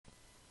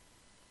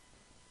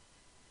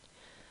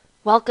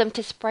Welcome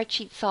to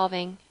Spreadsheet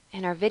Solving.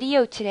 In our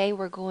video today,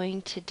 we're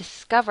going to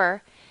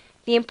discover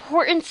the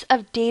importance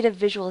of data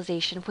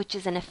visualization, which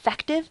is an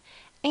effective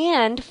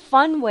and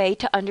fun way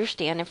to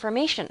understand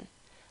information.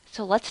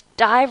 So let's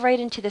dive right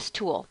into this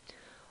tool.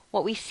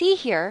 What we see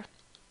here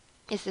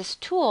is this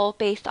tool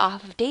based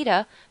off of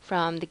data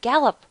from the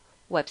Gallup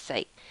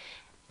website.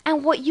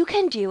 And what you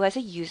can do as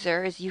a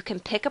user is you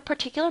can pick a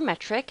particular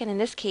metric, and in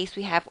this case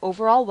we have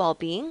overall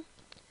well-being.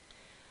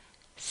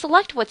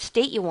 Select what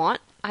state you want.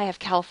 I have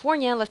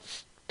California,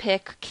 let's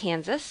pick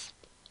Kansas.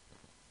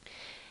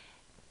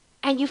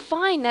 And you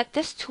find that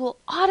this tool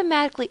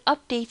automatically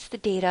updates the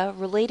data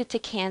related to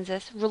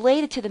Kansas,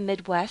 related to the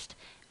Midwest,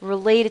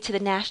 related to the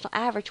national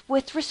average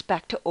with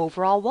respect to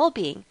overall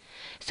well-being.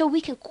 So we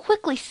can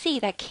quickly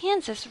see that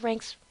Kansas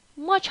ranks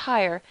much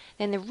higher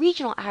than the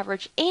regional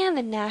average and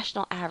the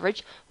national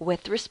average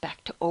with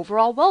respect to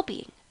overall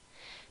well-being.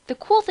 The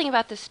cool thing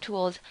about this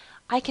tool is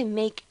I can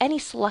make any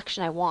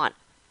selection I want.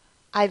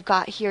 I've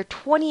got here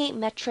 28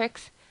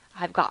 metrics,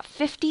 I've got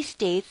 50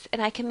 states,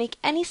 and I can make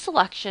any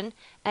selection,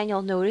 and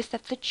you'll notice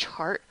that the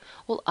chart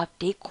will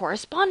update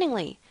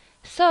correspondingly.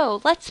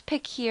 So let's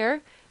pick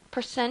here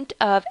percent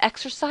of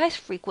exercise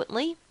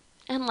frequently,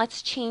 and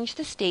let's change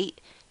the state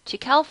to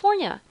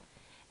California.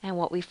 And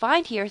what we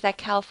find here is that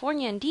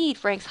California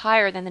indeed ranks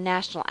higher than the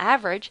national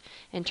average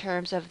in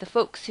terms of the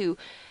folks who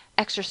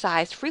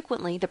exercise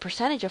frequently, the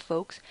percentage of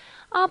folks,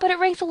 but it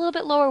ranks a little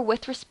bit lower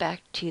with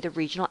respect to the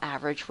regional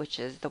average, which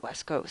is the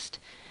West Coast.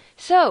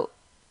 So,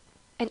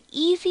 an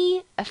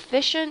easy,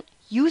 efficient,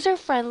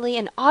 user-friendly,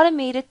 and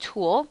automated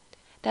tool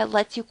that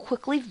lets you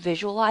quickly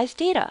visualize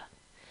data.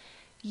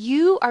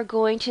 You are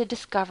going to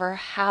discover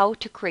how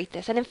to create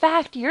this, and in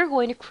fact, you're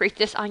going to create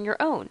this on your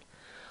own.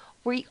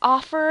 We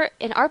offer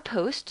in our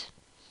post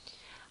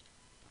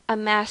a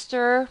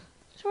master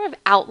sort of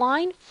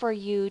outline for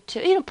you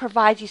to,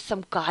 provide you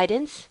some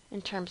guidance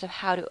in terms of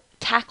how to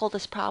tackle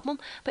this problem.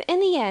 But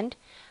in the end,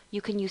 you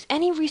can use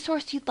any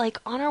resource you'd like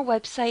on our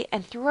website,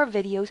 and through our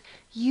videos,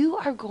 you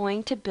are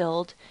going to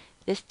build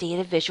this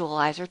data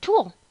visualizer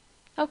tool.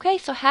 Okay,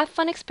 so have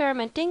fun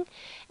experimenting,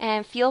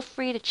 and feel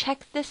free to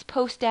check this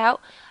post out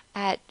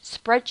at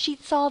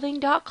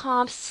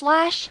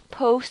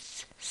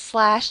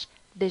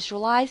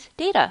spreadsheetsolving.com/posts/visualize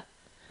data.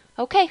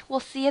 Okay, we'll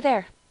see you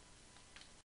there.